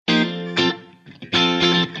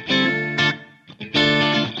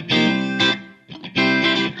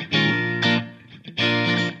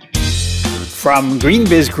From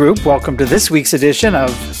GreenBiz Group, welcome to this week's edition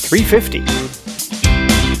of 350.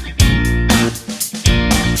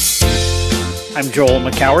 I'm Joel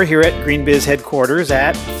McCower here at GreenBiz headquarters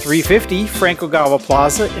at 350 Frank Ogawa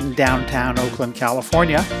Plaza in downtown Oakland,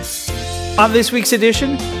 California. On this week's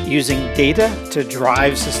edition, using data to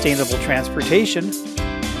drive sustainable transportation,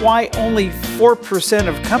 why only 4%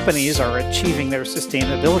 of companies are achieving their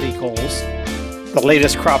sustainability goals, the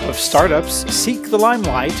latest crop of startups seek the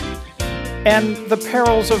limelight, and the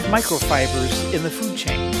perils of microfibers in the food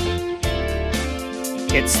chain.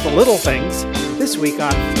 It's the little things this week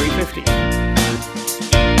on 350.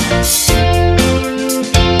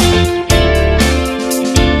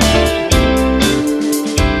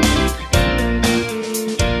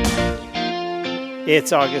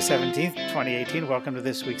 It's August 17th, 2018. Welcome to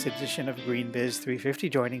this week's edition of GreenBiz 350.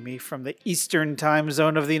 Joining me from the Eastern Time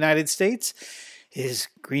Zone of the United States is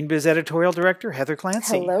GreenBiz Editorial Director Heather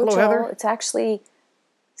Clancy. Hello, Joel. Heather. It's actually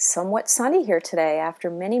somewhat sunny here today after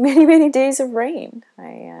many days of rain.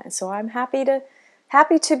 So I'm happy to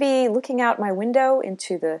be looking out my window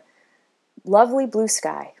into the lovely blue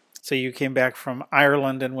sky. So you came back from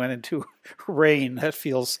Ireland and went into rain. That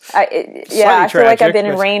feels I feel like tragic, I've been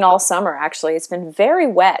in rain all summer, actually. It's been very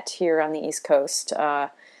wet here on the East Coast.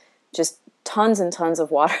 Just tons and tons of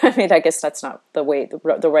water. I mean, I guess that's not the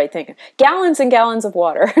right thing. Gallons and gallons of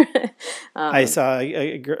water. I saw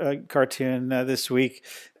a cartoon this week,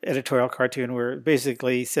 editorial cartoon, where it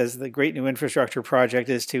basically says the great new infrastructure project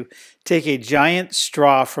is to take a giant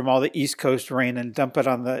straw from all the East Coast rain and dump it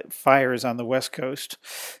on the fires on the West Coast.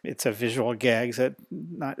 It's a visual gag, so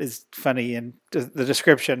not as funny in the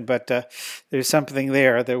description, but there's something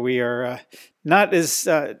there that we are we're not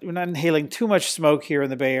inhaling too much smoke here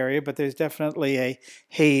in the Bay Area, but there's definitely a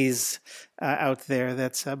haze out there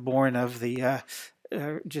that's born of the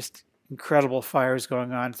just incredible fires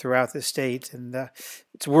going on throughout the state, and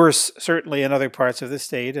it's worse certainly in other parts of the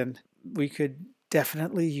state, and we could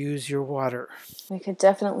definitely use your water. We could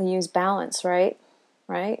definitely use balance, right?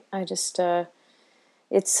 I just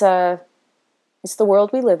it's the world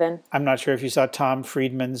we live in. I'm not sure if you saw Tom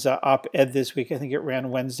Friedman's op-ed this week. I think it ran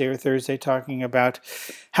Wednesday or Thursday, talking about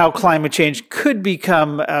how climate change could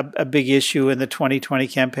become a big issue in the 2020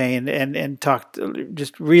 campaign, and talked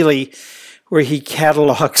just really where he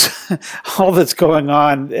catalogs all that's going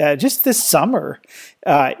on just this summer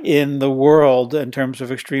in the world in terms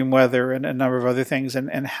of extreme weather and a number of other things,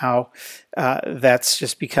 and how that's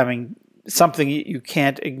just becoming something you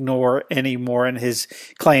can't ignore anymore. And his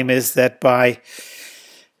claim is that by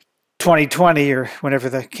 2020, or whenever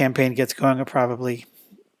the campaign gets going, probably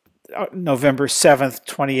November 7th,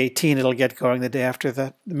 2018, it'll get going the day after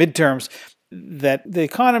the midterms, that the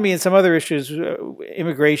economy and some other issues,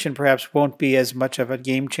 immigration perhaps, won't be as much of a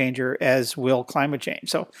game changer as will climate change.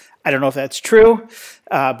 So I don't know if that's true,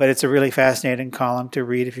 but it's a really fascinating column to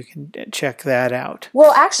read if you can check that out.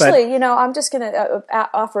 Well, actually, I'm just going to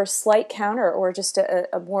offer a slight counter, or just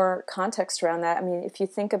a more context around that. I mean, if you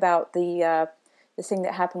think about the thing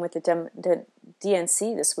that happened with the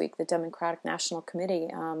DNC this week, the Democratic National Committee,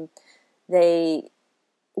 they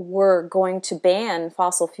were going to ban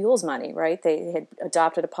fossil fuels money, right? They had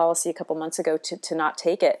adopted a policy a couple months ago to not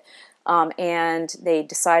take it. And they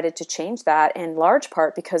decided to change that in large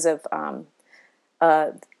part because of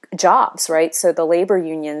jobs, right? So the labor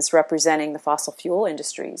unions representing the fossil fuel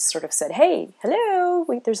industries sort of said, hey, hello,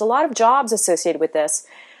 there's a lot of jobs associated with this.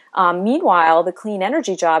 Meanwhile, the clean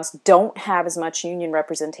energy jobs don't have as much union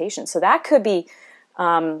representation. So that could be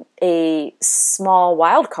a small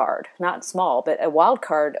wild card, not small, but a wild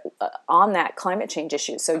card on that climate change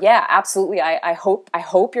issue. So yeah, absolutely. I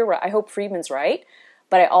hope you're right. I hope Friedman's right,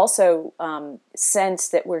 but I also sense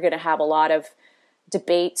that we're going to have a lot of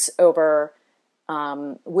debates over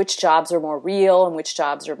which jobs are more real and which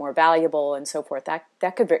jobs are more valuable and so forth.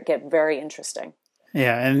 That could get very interesting.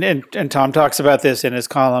 Yeah, and Tom talks about this in his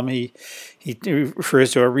column. He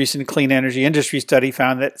refers to a recent clean energy industry study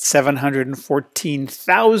found that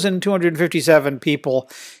 714,257 people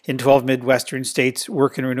in 12 Midwestern states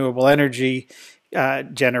work in renewable energy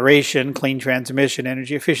generation, clean transmission,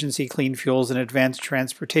 energy efficiency, clean fuels, and advanced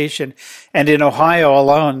transportation. And in Ohio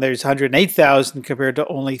alone, there's 108,000 compared to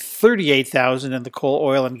only 38,000 in the coal,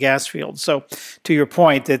 oil, and gas fields. So to your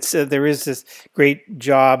point, there is this great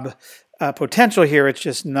job potential here. It's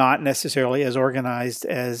just not necessarily as organized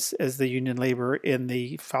as the union labor in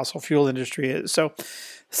the fossil fuel industry is. So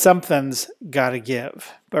something's got to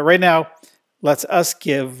give. But right now, let's us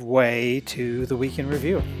give way to the Week in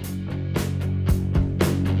Review.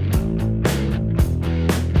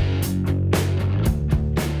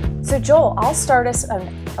 So Joel, I'll start us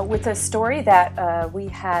with a story that we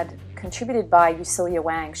had contributed by Yusilia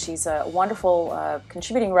Wang. She's a wonderful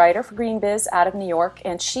contributing writer for Green Biz out of New York,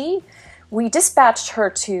 and we dispatched her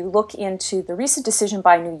to look into the recent decision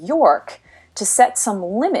by New York to set some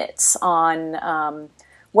limits on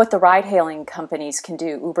what the ride-hailing companies can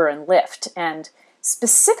do, Uber and Lyft. And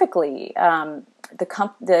specifically,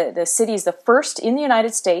 the city is the first in the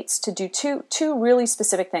United States to do two really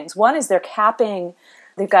specific things. One is they've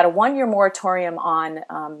got a 1-year moratorium on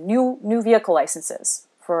new vehicle licenses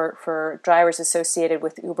for drivers associated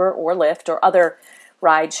with Uber or Lyft or other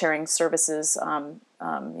ride-sharing services,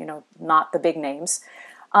 not the big names.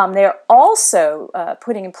 They're also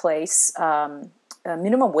putting in place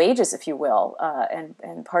minimum wages, if you will,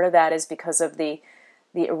 and part of that is because of the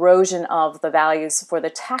erosion of the values for the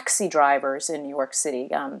taxi drivers in New York City.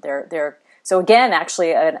 So again,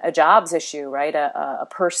 actually a jobs issue, right?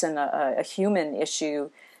 A human issue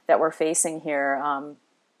that we're facing here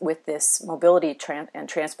with this mobility and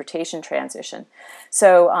transportation transition.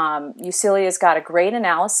 So Eusilia's got a great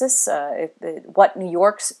analysis, what New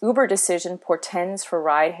York's Uber decision portends for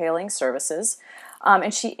ride-hailing services.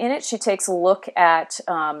 And she takes a look at,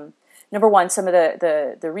 number one, some of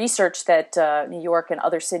the research that New York and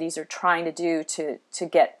other cities are trying to do to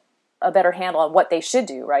get a better handle on what they should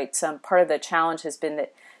do, right? Part of the challenge has been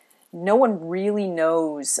that no one really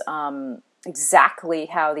knows exactly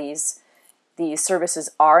how these services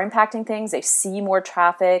are impacting things. They see more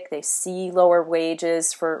traffic, they see lower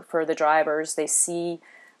wages for the drivers, they see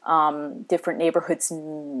different neighborhoods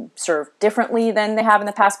served differently than they have in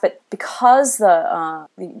the past. But because the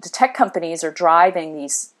tech companies are driving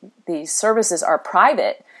these services are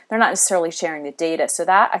private, they're not necessarily sharing the data. So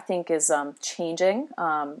that, I think, is changing.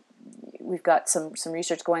 We've got some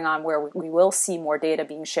research going on where we will see more data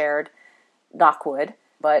being shared, knock wood.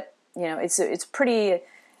 But it's pretty.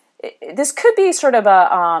 This could be sort of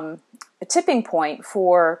a tipping point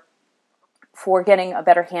for getting a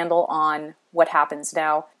better handle on what happens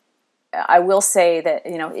now. I will say that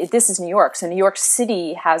this is New York, so New York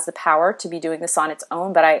City has the power to be doing this on its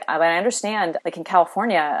own. But I understand, like in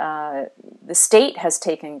California, the state has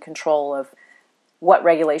taken control of what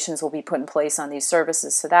regulations will be put in place on these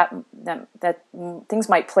services. So that things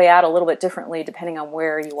might play out a little bit differently depending on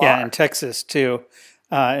where you are. Yeah, in Texas too.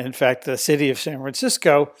 In fact, the city of San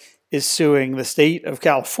Francisco is suing the state of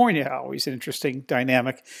California, always an interesting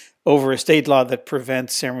dynamic, over a state law that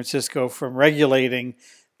prevents San Francisco from regulating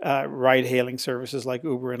ride-hailing services like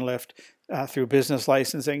Uber and Lyft through business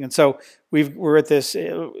licensing. And so we're at this.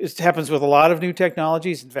 It happens with a lot of new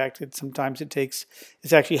technologies. In fact, it's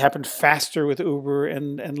actually happened faster with Uber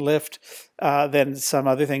and Lyft than some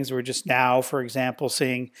other things. We're just now, for example,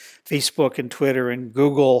 seeing Facebook and Twitter and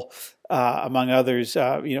Google, among others,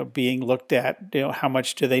 being looked at. How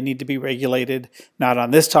much do they need to be regulated? Not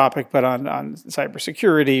on this topic, but on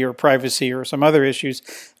cybersecurity or privacy or some other issues.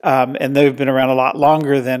 And they've been around a lot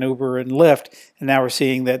longer than Uber and Lyft. And now we're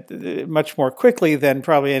seeing that much more quickly than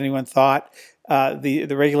probably anyone thought.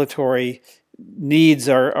 The regulatory needs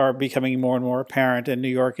are becoming more and more apparent, and New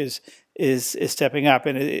York is stepping up.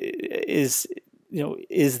 And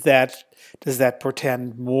does that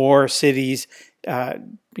portend more cities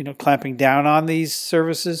clamping down on these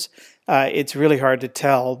services? It's really hard to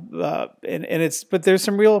tell, but there's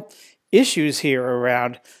some real issues here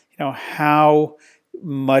around how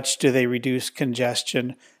much do they reduce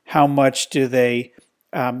congestion, how much do they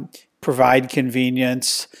provide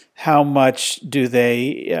convenience, how much do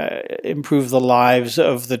they improve the lives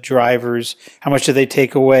of the drivers, how much do they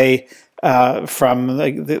take away from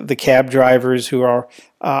the cab drivers who are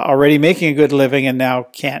already making a good living and now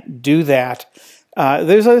can't do that.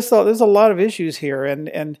 There's a lot of issues here,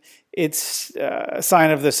 and it's a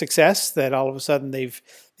sign of the success that all of a sudden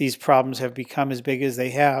these problems have become as big as they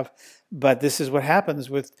have. But this is what happens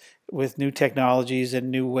with new technologies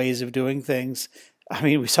and new ways of doing things. I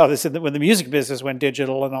mean, we saw this when the music business went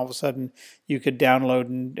digital, and all of a sudden you could download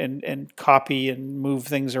and copy and move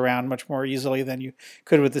things around much more easily than you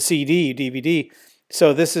could with the CD, DVD.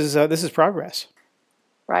 So this is progress.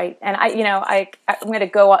 Right, and I'm going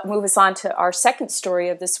to move us on to our second story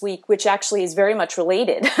of this week, which actually is very much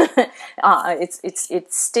related.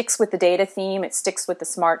 It sticks with the data theme. It sticks with the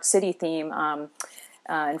smart city theme.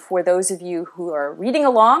 And for those of you who are reading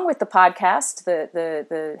along with the podcast,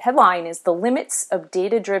 the headline is "The Limits of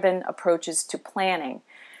Data-Driven Approaches to Planning."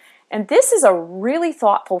 And this is a really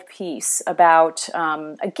thoughtful piece about,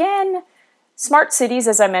 again, smart cities,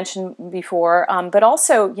 as I mentioned before, but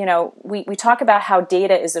also, we talk about how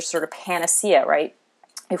data is a sort of panacea, right?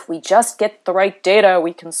 If we just get the right data,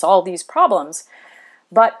 we can solve these problems.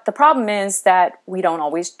 But the problem is that we don't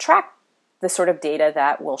always track the sort of data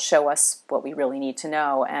that will show us what we really need to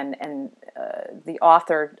know. And the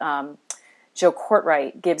author, Joe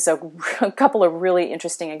Courtwright, gives a couple of really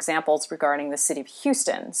interesting examples regarding the city of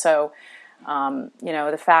Houston. So,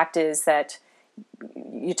 the fact is that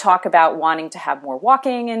you talk about wanting to have more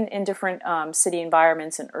walking in different city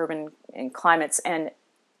environments and urban climates. And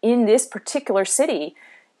in this particular city,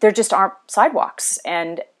 there just aren't sidewalks.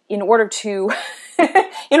 And in order to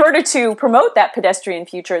promote that pedestrian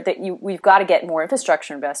future, we've got to get more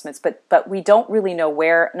infrastructure investments. But we don't really know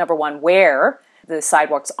where the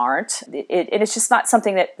sidewalks aren't. It's just not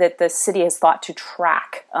something that the city has thought to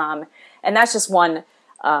track. And that's just one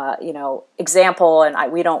example.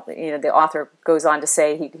 And we don't. The author goes on to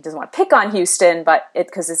say he doesn't want to pick on Houston, but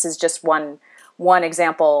because this is just one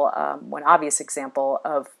example, one obvious example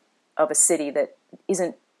of a city that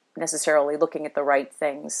isn't necessarily looking at the right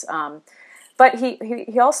things. But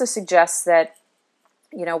he also suggests that,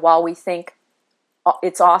 while we think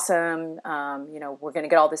it's awesome, we're going to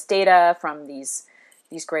get all this data from these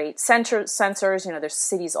great sensors. There's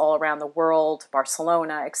cities all around the world,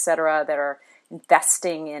 Barcelona, et cetera, that are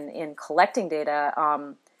investing in collecting data.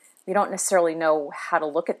 We don't necessarily know how to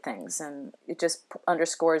look at things. And it just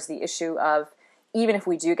underscores the issue of, even if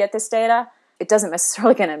we do get this data, it doesn't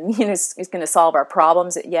necessarily going to mean it's going to solve our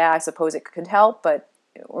problems. Yeah, I suppose it could help, but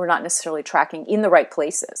we're not necessarily tracking in the right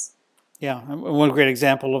places. Yeah, one great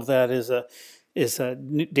example of that is a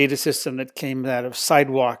new data system that came out of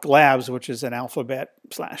Sidewalk Labs, which is an Alphabet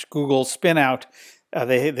 / Google spin-out.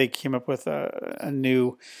 They came up with a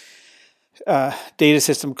new data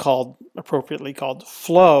system appropriately called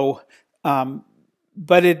Flow.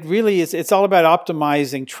 But it really is, it's all about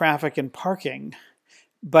optimizing traffic and parking.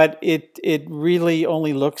 But it really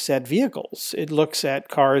only looks at vehicles. It looks at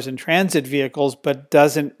cars and transit vehicles, but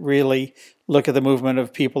doesn't really look at the movement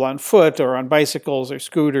of people on foot or on bicycles or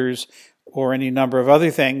scooters or any number of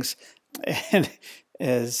other things. And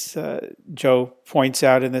as Joe points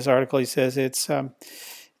out in this article, he says it's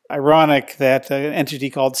ironic that an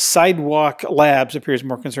entity called Sidewalk Labs appears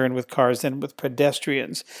more concerned with cars than with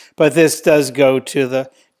pedestrians. But this does go to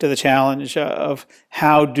the challenge of,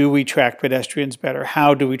 how do we track pedestrians better?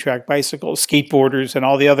 How do we track bicycles, skateboarders, and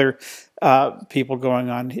all the other people going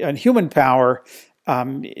on human power?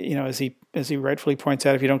 As he rightfully points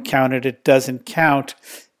out, if you don't count it, it doesn't count.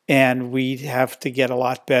 And we have to get a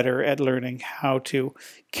lot better at learning how to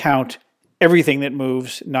count everything that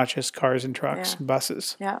moves, not just cars and trucks and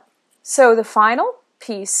buses. Yeah. So the final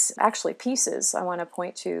pieces I want to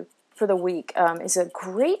point to for the week is a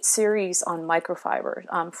great series on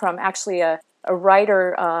microfiber from actually a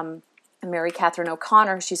writer, Mary Catherine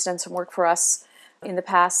O'Connor. She's done some work for us in the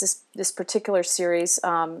past. This particular series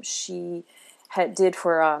she did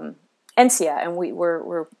for NCIA, and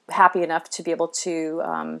we're happy enough to be able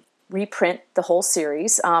to reprint the whole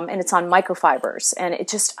series, and it's on microfibers, and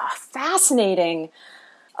it's just a fascinating,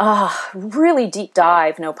 really deep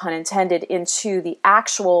dive, no pun intended, into the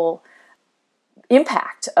actual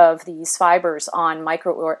impact of these fibers on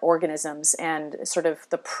microorganisms and sort of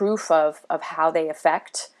the proof of how they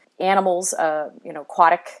affect animals,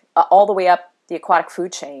 aquatic, all the way up the aquatic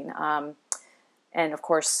food chain. And of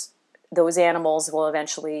course, those animals will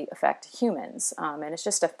eventually affect humans. And it's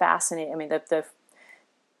just a fascinating,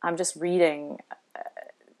 I'm just reading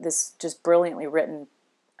this just brilliantly written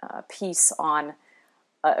piece on,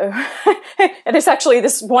 and it's actually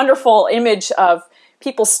this wonderful image of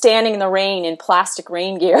people standing in the rain in plastic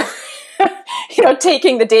rain gear,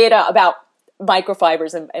 taking the data about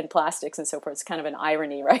microfibers and plastics and so forth. It's kind of an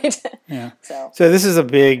irony, right? Yeah. So this is a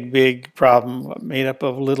big, big problem made up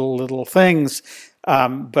of little things.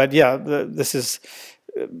 But yeah, this is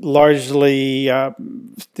largely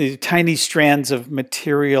the tiny strands of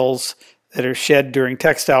materials that are shed during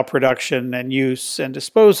textile production and use and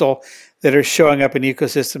disposal that are showing up in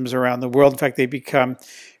ecosystems around the world. In fact, they become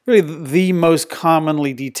really the most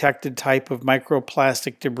commonly detected type of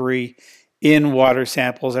microplastic debris in water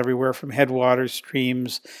samples everywhere from headwaters,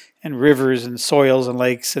 streams, and rivers and soils and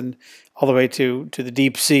lakes, and all the way to the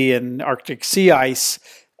deep sea and Arctic sea ice,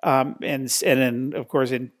 and then, of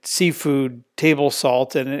course, in seafood, table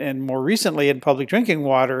salt, and more recently in public drinking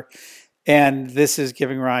water. And this is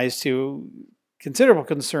giving rise to considerable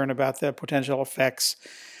concern about the potential effects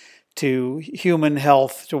to human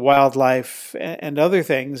health, to wildlife, and other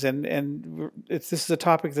things. And this is a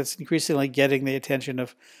topic that's increasingly getting the attention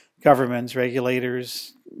of governments,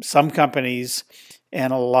 regulators, some companies,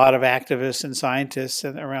 and a lot of activists and scientists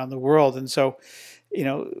around the world. And so,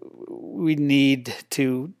 we need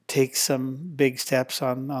to take some big steps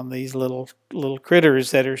on these little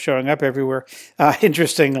critters that are showing up everywhere.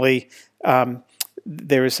 Interestingly,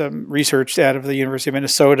 there was some research out of the University of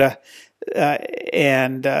Minnesota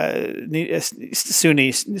and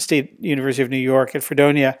SUNY, State University of New York at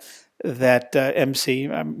Fredonia, that MC,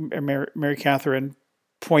 Mary Catherine,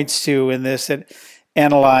 points to in this, that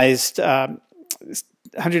analyzed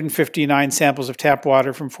 159 samples of tap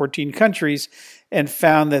water from 14 countries and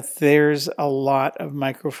found that there's a lot of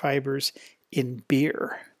microfibers in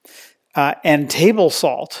beer and table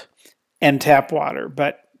salt and tap water.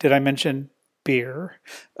 But did I mention beer?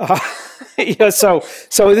 So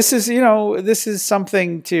this is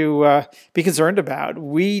something to be concerned about.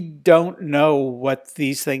 We don't know what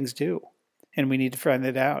these things do, and we need to find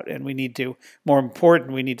it out. And we need to, more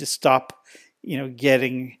important, we need to stop,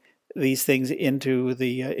 getting these things into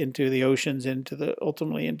the oceans,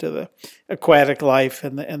 ultimately into the aquatic life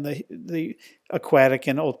and the aquatic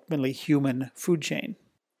and ultimately human food chain.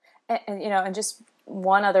 And just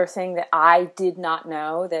one other thing that I did not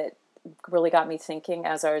know that really got me thinking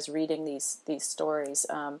as I was reading these stories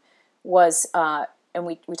was, and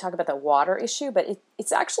we talk about the water issue, but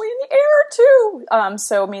it's actually in the air too.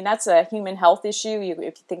 So I mean, that's a human health issue.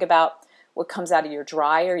 If you think about what comes out of your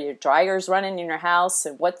dryer's running in your house,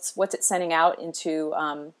 and what's it sending out into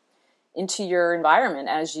your environment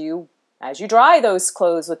as you dry those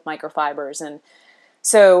clothes with microfibers. And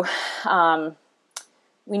so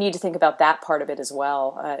we need to think about that part of it as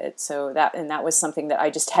well. That was something that I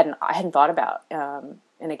just hadn't thought about.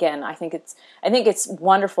 And again, I think it's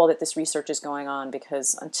wonderful that this research is going on,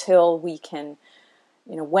 because until we can,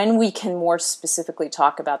 when we can more specifically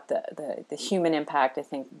talk about the human impact, I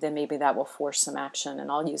think then maybe that will force some action.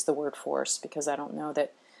 And I'll use the word force because I don't know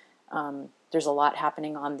that there's a lot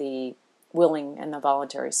happening on the willing and the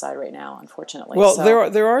voluntary side right now, unfortunately. Well,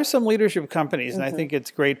 there are some leadership companies, and I think it's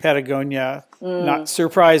great. Patagonia, not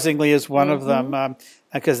surprisingly, is one of them,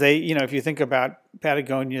 because they, if you think about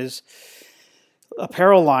Patagonia's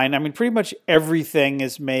apparel line, I mean, pretty much everything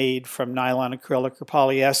is made from nylon, acrylic, or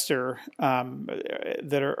polyester,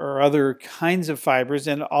 that are other kinds of fibers,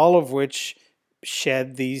 and all of which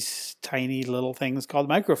shed these tiny little things called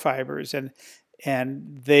microfibers,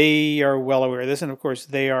 and they are well aware of this, and of course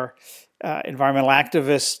they are environmental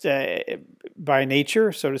activists by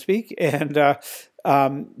nature, so to speak, and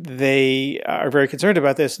they are very concerned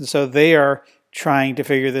about this, and so they are trying to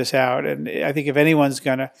figure this out. And I think if anyone's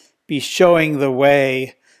going to be showing the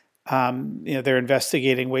way, they're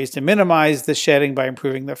investigating ways to minimize the shedding by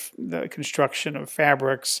improving the construction of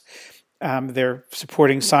fabrics. They're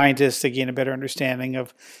supporting scientists to gain a better understanding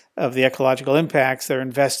of the ecological impacts. They're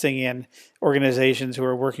investing in organizations who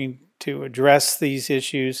are working to address these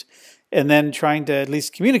issues, and then trying to at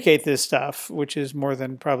least communicate this stuff, which is more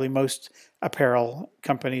than probably most apparel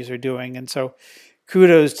companies are doing. And so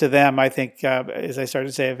kudos to them. I think, as I started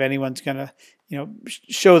to say, if anyone's going to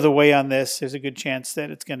show the way on this, there's a good chance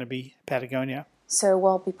that it's going to be Patagonia. So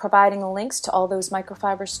we'll be providing links to all those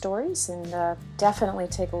microfiber stories, and definitely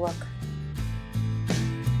take a look.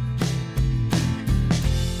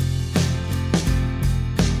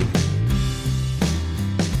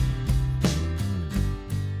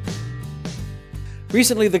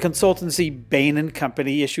 Recently, the consultancy Bain &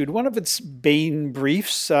 Company issued one of its Bain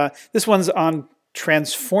briefs. This one's on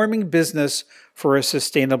transforming business for a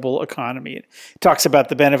sustainable economy. It talks about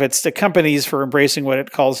the benefits to companies for embracing what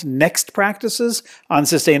it calls next practices on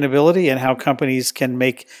sustainability, and how companies can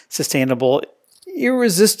make sustainable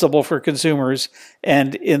irresistible for consumers,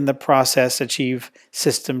 and in the process achieve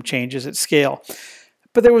system changes at scale.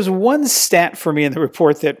 But there was one stat for me in the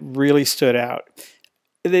report that really stood out.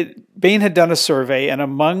 Bain had done a survey, and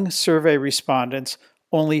among survey respondents,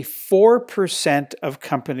 only 4% of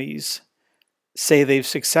companies say they've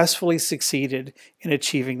successfully succeeded in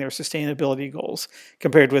achieving their sustainability goals,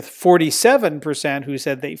 compared with 47% who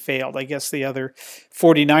said they failed. I guess the other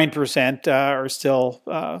 49% are still,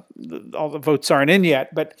 all the votes aren't in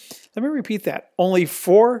yet. But let me repeat that. Only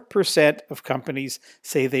 4% of companies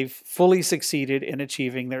say they've fully succeeded in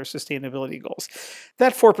achieving their sustainability goals.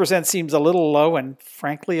 That 4% seems a little low and,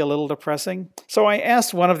 frankly, a little depressing. So I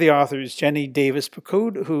asked one of the authors, Jenny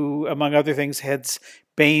Davis-Picode, who, among other things, heads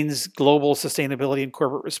Bain's global sustainability and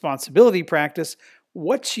corporate responsibility practice,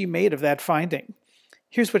 what she made of that finding.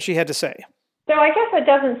 Here's what she had to say. So I guess it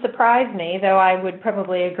doesn't surprise me, though I would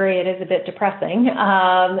probably agree it is a bit depressing.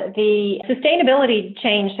 The sustainability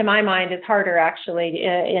change, to my mind, is harder, actually,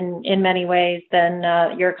 in many ways than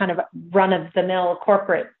your kind of run-of-the-mill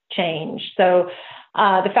corporate change. So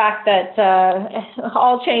the fact that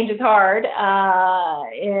all change is hard,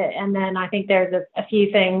 and then I think there's a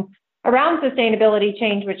few things around sustainability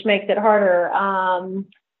change which makes it harder.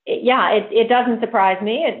 It doesn't surprise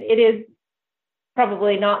me. It is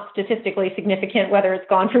probably not statistically significant whether it's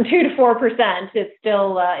gone from 2 to 4%. It's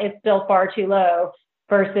still far too low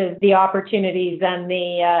versus the opportunities and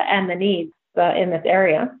the needs in this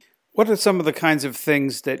area. What are some of the kinds of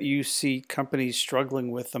things that you see companies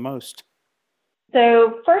struggling with the most?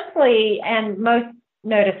 So firstly, and most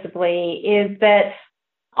noticeably, is that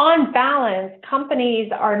on balance,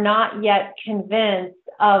 companies are not yet convinced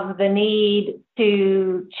of the need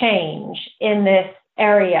to change in this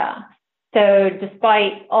area. So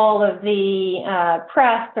despite all of the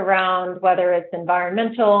press around whether it's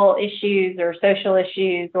environmental issues or social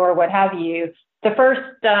issues or what have you, the first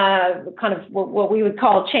kind of what we would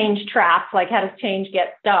call change traps, like how does change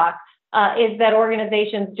get stuck, is that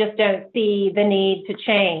organizations just don't see the need to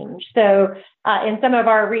change. So in some of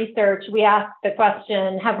our research, we asked the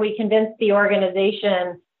question, have we convinced the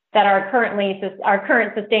organization that our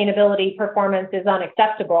current sustainability performance is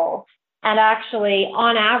unacceptable? And actually,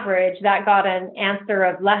 on average, that got an answer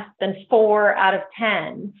of less than 4 out of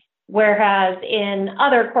 10. Whereas in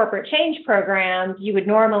other corporate change programs, you would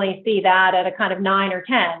normally see that at a kind of 9 or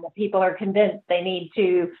 10. People are convinced they need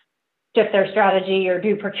to shift their strategy or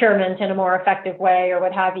do procurement in a more effective way or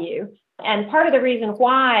what have you. And part of the reason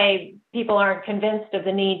why people aren't convinced of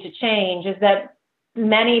the need to change is that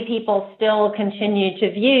many people still continue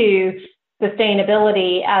to view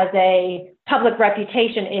sustainability as a public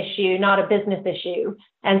reputation issue, not a business issue.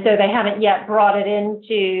 And so they haven't yet brought it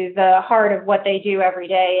into the heart of what they do every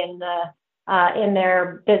day in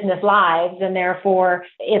their business lives, and therefore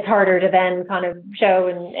it's harder to then kind of show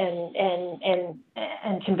and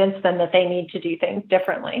convince them that they need to do things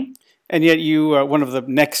differently. And yet you, one of the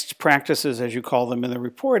next practices, as you call them in the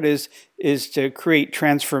report, is to create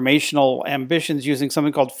transformational ambitions using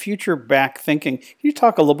something called future back thinking. Can you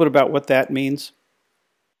talk a little bit about what that means?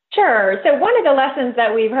 Sure. So one of the lessons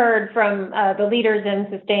that we've heard from the leaders in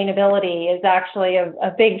sustainability is actually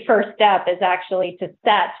a big first step is actually to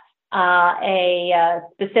set a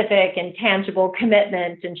specific and tangible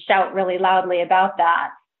commitment and shout really loudly about that.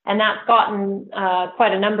 And that's gotten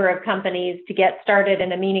quite a number of companies to get started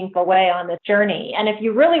in a meaningful way on this journey. And if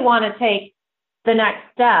you really want to take the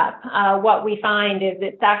next step, what we find is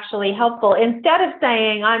it's actually helpful. Instead of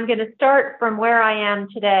saying, I'm going to start from where I am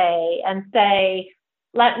today and say,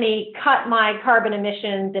 let me cut my carbon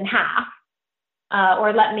emissions in half,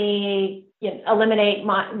 or let me eliminate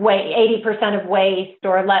my 80% of waste,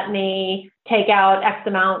 or let me take out X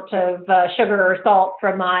amount of sugar or salt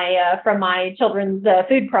from my children's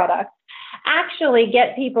food products. Actually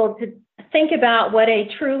get people to think about what a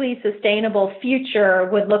truly sustainable future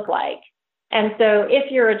would look like. And so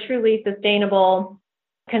if you're a truly sustainable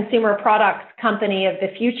consumer products company of the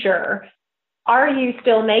future, are you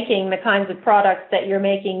still making the kinds of products that you're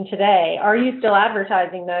making today? Are you still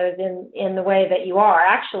advertising those in the way that you are?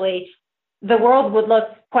 Actually, the world would look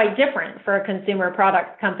quite different for a consumer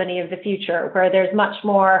products company of the future, where there's much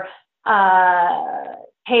more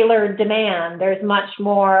tailored demand. There's much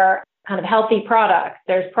more kind of healthy products.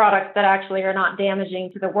 There's products that actually are not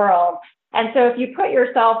damaging to the world. And so if you put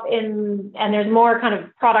yourself in, and there's more kind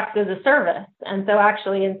of products as a service. And so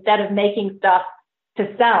actually, instead of making stuff to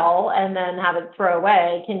sell and then have it throw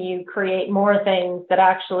away, can you create more things that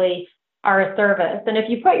actually are a service? And if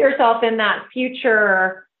you put yourself in that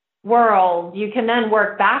future world, you can then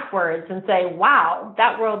work backwards and say, wow,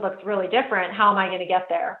 that world looks really different. How am I going to get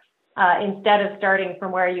there? Instead of starting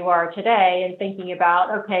from where you are today and thinking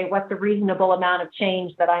about, okay, what's a reasonable amount of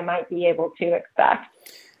change that I might be able to expect?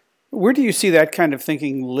 Where do you see that kind of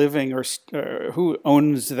thinking living, or who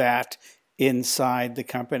owns that inside the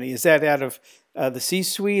company? Is that out of the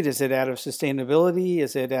C-suite? Is it out of sustainability?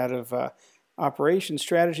 Is it out of operation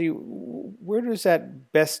strategy? Where does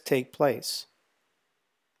that best take place?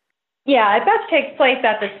 Yeah, it best takes place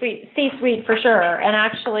at the C-suite for sure. And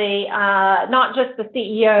actually, not just the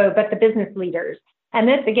CEO, but the business leaders. And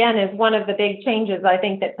this, again, is one of the big changes I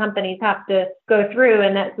think that companies have to go through,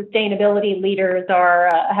 and that sustainability leaders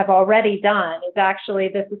have already done, is actually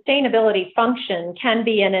the sustainability function can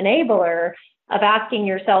be an enabler of asking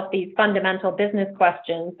yourself these fundamental business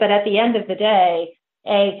questions. But at the end of the day,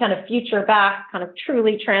 a kind of future-backed, kind of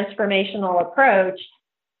truly transformational approach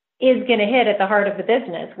is going to hit at the heart of the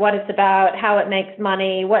business, what it's about, how it makes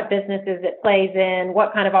money, what businesses it plays in,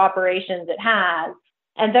 what kind of operations it has.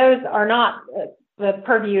 And those are not the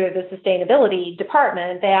purview of the sustainability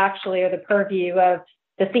department. They actually are the purview of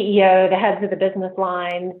the CEO, the heads of the business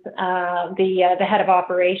lines, the head of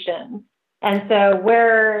operations. And so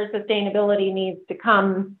where sustainability needs to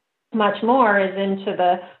come much more is into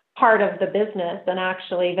the heart of the business, and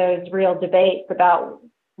actually those real debates about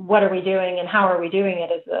what are we doing and how are we doing it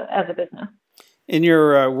as a business. In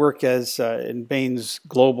your work as in Bain's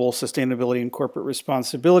global sustainability and corporate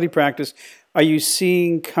responsibility practice, are you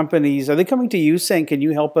seeing companies, are they coming to you saying, can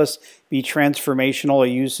you help us be transformational or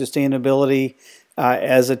use sustainability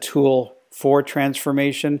as a tool for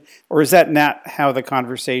transformation? Or is that not how the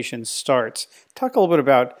conversation starts? Talk a little bit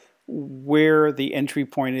about where the entry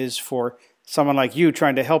point is for someone like you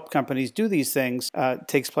trying to help companies do these things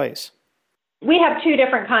takes place. We have two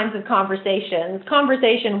different kinds of conversations.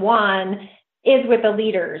 Conversation one is with the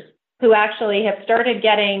leaders who actually have started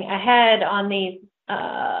getting ahead on these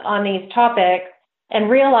topics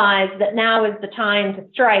and realize that now is the time to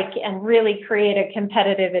strike and really create a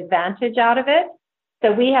competitive advantage out of it.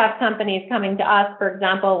 So we have companies coming to us, for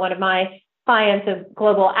example, one of my clients, a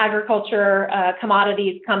global agriculture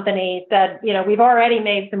commodities company, said, we've already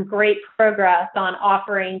made some great progress on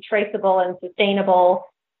offering traceable and sustainable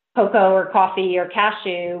cocoa or coffee or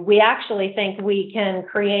cashew. We actually think we can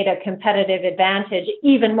create a competitive advantage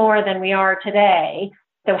even more than we are today.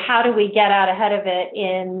 So how do we get out ahead of it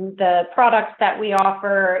in the products that we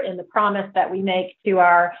offer, in the promise that we make to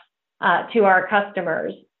our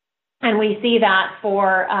customers? And we see that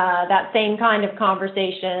for that same kind of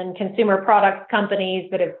conversation, consumer products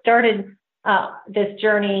companies that have started this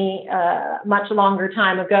journey much longer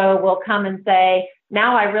time ago will come and say,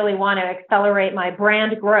 now I really want to accelerate my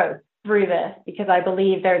brand growth through this because I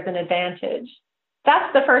believe there's an advantage.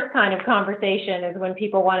 That's the first kind of conversation, is when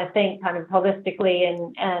people want to think kind of holistically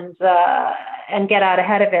and get out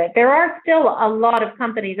ahead of it. There are still a lot of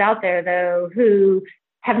companies out there, though, who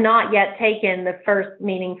have not yet taken the first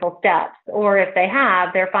meaningful steps, or if they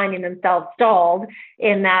have, they're finding themselves stalled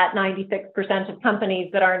in that 96% of companies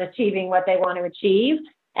that aren't achieving what they want to achieve.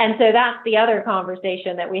 And so that's the other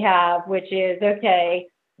conversation that we have, which is, okay,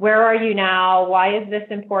 where are you now? Why is this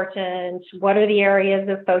important? What are the areas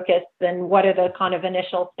of focus, and what are the kind of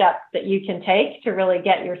initial steps that you can take to really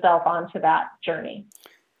get yourself onto that journey?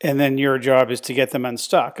 And then your job is to get them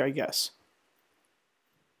unstuck, I guess.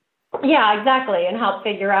 Yeah, exactly. And help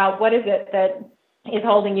figure out, what is it that is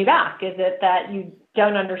holding you back? Is it that you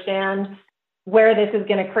don't understand where this is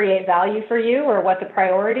going to create value for you, or what the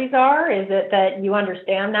priorities are? Is it that you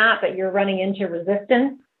understand that, but you're running into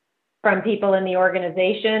resistance from people in the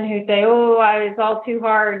organization who say, it's all too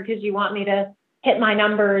hard because you want me to hit my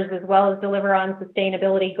numbers as well as deliver on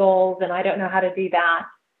sustainability goals, and I don't know how to do that.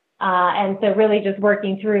 And so really just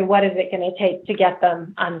working through, what is it going to take to get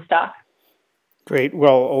them unstuck? Great.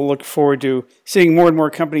 Well, I'll look forward to seeing more and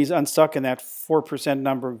more companies unstuck, and that 4%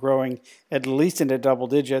 number growing at least into double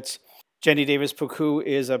digits. Jenny Davis-Poku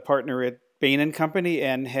is a partner at Bain & Company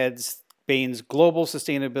and heads Bain's global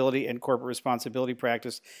sustainability and corporate responsibility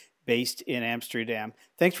practice based in Amsterdam.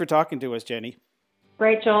 Thanks for talking to us, Jenny.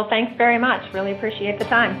 Great, Joel. Thanks very much. Really appreciate the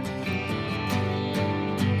time.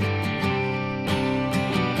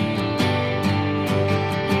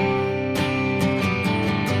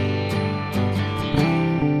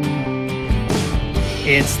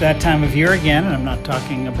 It's that time of year again, and I'm not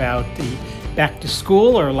talking about the back to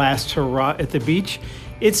school or last hurrah at the beach.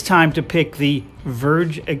 It's time to pick the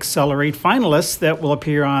Verge Accelerate finalists that will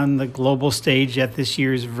appear on the global stage at this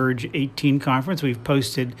year's Verge 18 conference. We've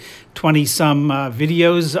posted 20-some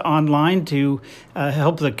videos online to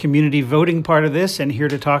help the community voting part of this. And here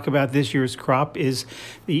to talk about this year's crop is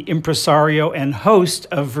the impresario and host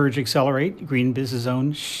of Verge Accelerate, Green Business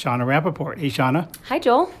Zone, Shauna Rappaport. Hey, Shauna. Hi,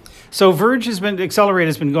 Joel. So Accelerate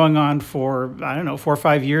has been going on for, 4 or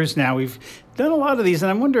 5 years now. We've done a lot of these, and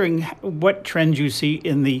I'm wondering what trends you see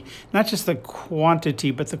in the, not just the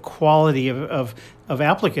quantity, but the quality of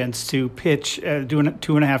applicants to pitch, doing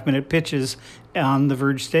 2.5-minute pitches on the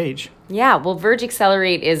Verge stage. Yeah, well, Verge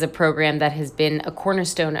Accelerate is a program that has been a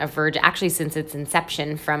cornerstone of Verge actually since its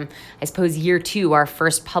inception from, I suppose, year 2, our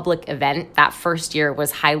first public event. That first year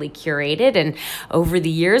was highly curated, and over the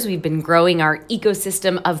years, we've been growing our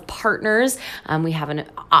ecosystem of partners. We have an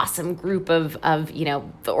awesome group of the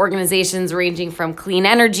organizations ranging from clean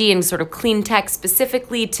energy and sort of clean tech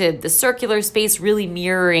specifically to the circular space, really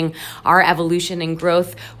mirroring our evolution and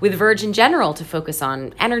growth with Verge in general to focus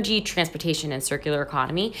on energy, transportation, and circular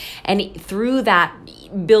economy. And through that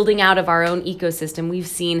building out of our own ecosystem, we've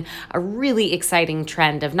seen a really exciting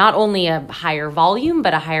trend of not only a higher volume,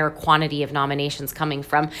 but a higher quantity of nominations coming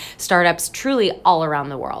from startups truly all around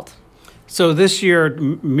the world. So this year,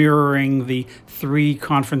 mirroring the 3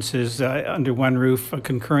 conferences under one roof,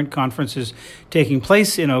 concurrent conferences taking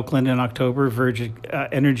place in Oakland in October, Verge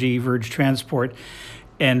Energy, Verge Transport.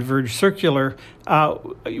 and Verge Circular.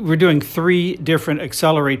 We're doing 3 different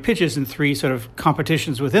Accelerate pitches and 3 sort of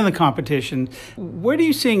competitions within the competition. What are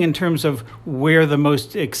you seeing in terms of where the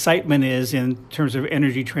most excitement is in terms of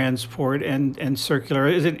energy transport and circular?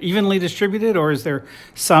 Is it evenly distributed, or is there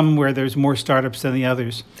some where there's more startups than the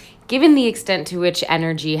others? Given the extent to which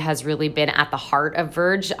energy has really been at the heart of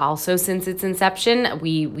Verge, also since its inception,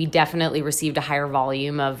 we definitely received a higher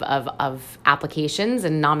volume of applications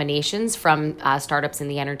and nominations from startups in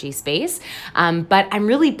the energy space. But I'm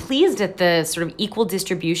really pleased at the sort of equal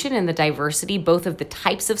distribution and the diversity, both of the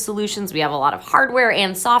types of solutions. We have a lot of hardware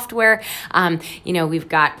and software. We've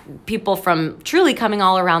got people from truly coming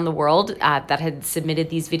all around the world that had submitted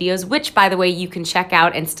these videos, which, by the way, you can check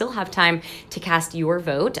out and still have time to cast your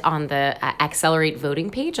vote on the Accelerate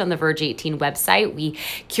voting page on the Verge 18 website. We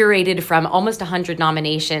curated from almost 100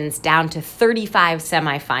 nominations down to 35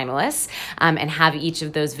 semifinalists, and have each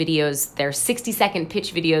of those videos, their 60-second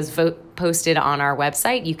pitch videos, posted on our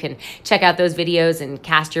website. You can check out those videos and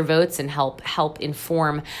cast your votes and help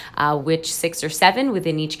inform which 6 or 7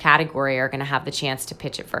 within each category are going to have the chance to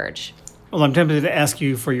pitch at Verge. Well, I'm tempted to ask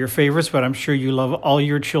you for your favorites, but I'm sure you love all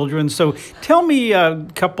your children. So tell me a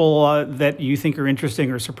couple that you think are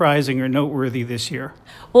interesting or surprising or noteworthy this year.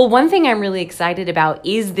 Well, one thing I'm really excited about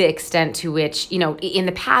is the extent to which, in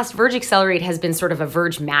the past, Verge Accelerate has been sort of a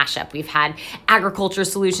Verge mashup. We've had agriculture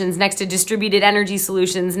solutions next to distributed energy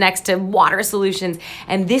solutions, next to water solutions.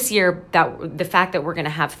 And this year, the fact that we're going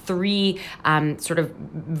to have 3 sort of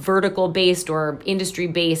vertical-based or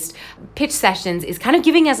industry-based pitch sessions is kind of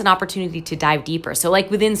giving us an opportunity to dive deeper. So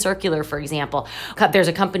like within Circular, for example, there's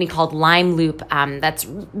a company called Lime Loop that's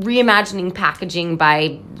reimagining packaging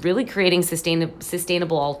by really creating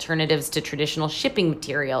sustainable alternatives to traditional shipping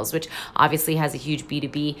materials, which obviously has a huge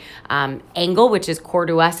B2B angle, which is core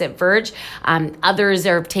to us at Verge. Others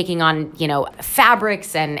are taking on,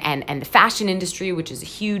 fabrics and the fashion industry, which is a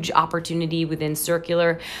huge opportunity within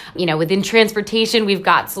Circular. Within transportation, we've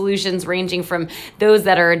got solutions ranging from those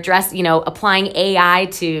that are applying AI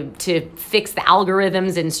to fix the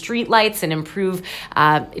algorithms in streetlights and improve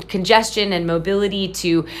congestion and mobility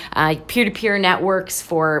to peer-to-peer networks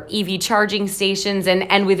for EV charging stations.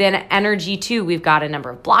 And within energy, too, we've got a number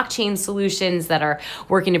of blockchain solutions that are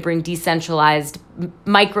working to bring decentralized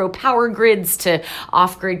micro power grids to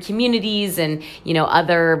off-grid communities and,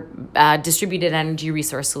 other distributed energy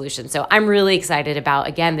resource solutions. So I'm really excited about,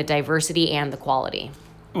 again, the diversity and the quality.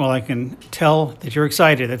 Well, I can tell that you're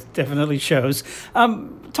excited. It definitely shows.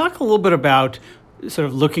 Talk a little bit about sort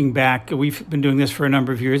of looking back. We've been doing this for a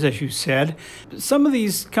number of years, as you said. Some of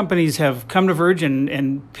these companies have come to Verge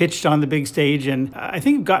and pitched on the big stage, and I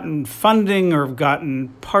think have gotten funding or have gotten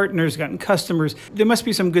partners, gotten customers. There must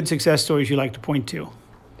be some good success stories you like to point to.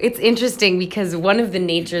 It's interesting because one of the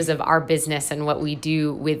natures of our business and what we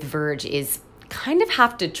do with Verge is kind of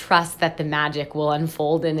have to trust that the magic will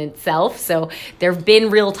unfold in itself. So there have been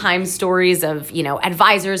real-time stories of,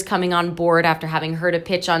 advisors coming on board after having heard a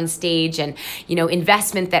pitch on stage and,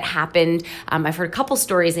 investment that happened. I've heard a couple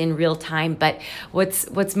stories in real time, but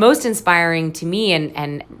what's most inspiring to me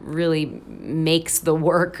and really makes the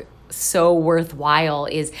work so worthwhile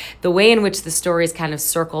is the way in which the stories kind of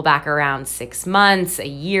circle back around 6 months, a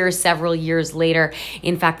year, several years later.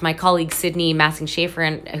 In fact, my colleague Sydney Massing-Schaefer,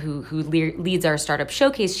 who leads our Startup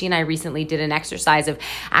Showcase, she and I recently did an exercise of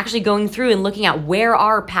actually going through and looking at where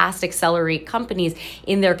are past Accelerate companies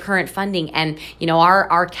in their current funding. And,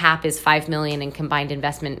 our cap is $5 million in combined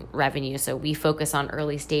investment revenue. So we focus on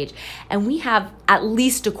early stage. And we have at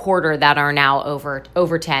least a quarter that are now over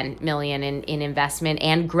 $10 million in investment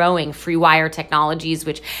and growing. FreeWire Technologies,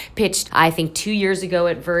 which pitched, I think, 2 years ago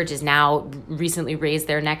at Verge, is now recently raised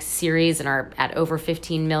their next series and are at over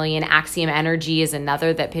 15 million. Axiom Energy is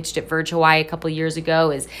another that pitched at Verge Hawaii a couple years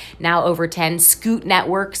ago, is now over 10. Scoot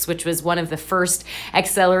Networks, which was one of the first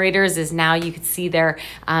accelerators, is now, you could see their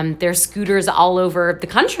scooters all over the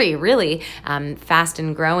country, really fast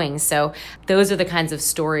and growing. So those are the kinds of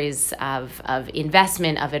stories of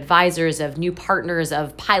investment, of advisors, of new partners,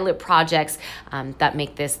 of pilot projects that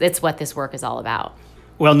make this. It's what this work is all about.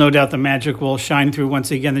 Well, no doubt the magic will shine through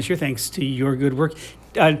once again this year, thanks to your good work.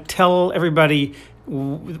 Tell everybody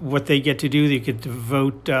what they get to do. They get to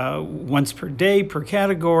vote once per day, per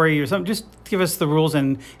category or something. Just give us the rules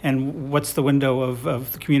and what's the window of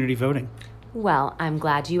the community voting. Well, I'm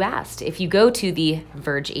glad you asked. If you go to the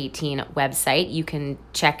Verge 18 website, you can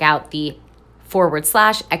check out the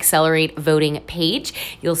greenbiz.com/accelerate voting page.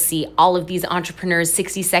 You'll see all of these entrepreneurs'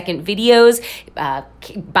 60-second videos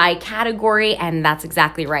by category, and that's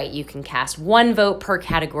exactly right. You can cast one vote per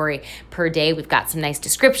category per day. We've got some nice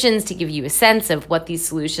descriptions to give you a sense of what these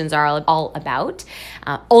solutions are all about.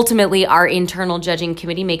 Ultimately, our internal judging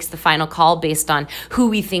committee makes the final call based on who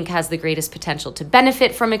we think has the greatest potential to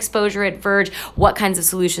benefit from exposure at Verge, what kinds of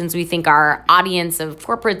solutions we think our audience of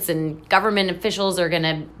corporates and government officials are going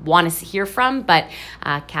to want to hear from, but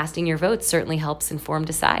casting your votes certainly helps inform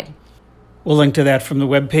decide. We'll link to that from the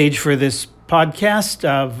webpage for this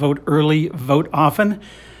podcast. Vote early, vote often.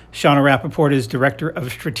 Shauna Rappaport is Director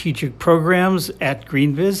of Strategic Programs at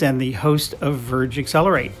GreenBiz and the host of Verge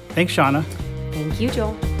Accelerate. Thanks, Shauna. Thank you,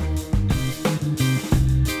 Joel.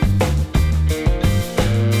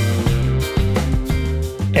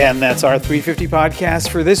 And that's our 350 podcast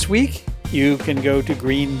for this week. You can go to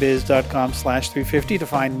greenbiz.com/350 to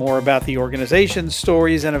find more about the organizations,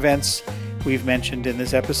 stories, and events we've mentioned in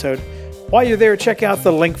this episode. While you're there, check out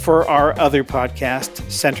the link for our other podcast,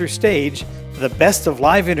 Center Stage, the best of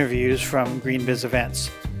live interviews from GreenBiz events.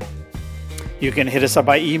 You can hit us up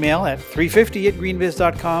by email at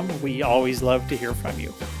 350@greenbiz.com. We always love to hear from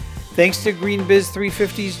you. Thanks to GreenBiz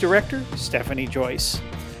 350's director, Stephanie Joyce.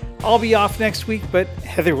 I'll be off next week, but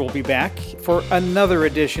Heather will be back for another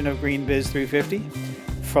edition of GreenBiz 350.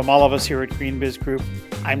 From all of us here at GreenBiz Group,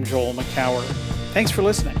 I'm Joel McCower. Thanks for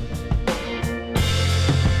listening.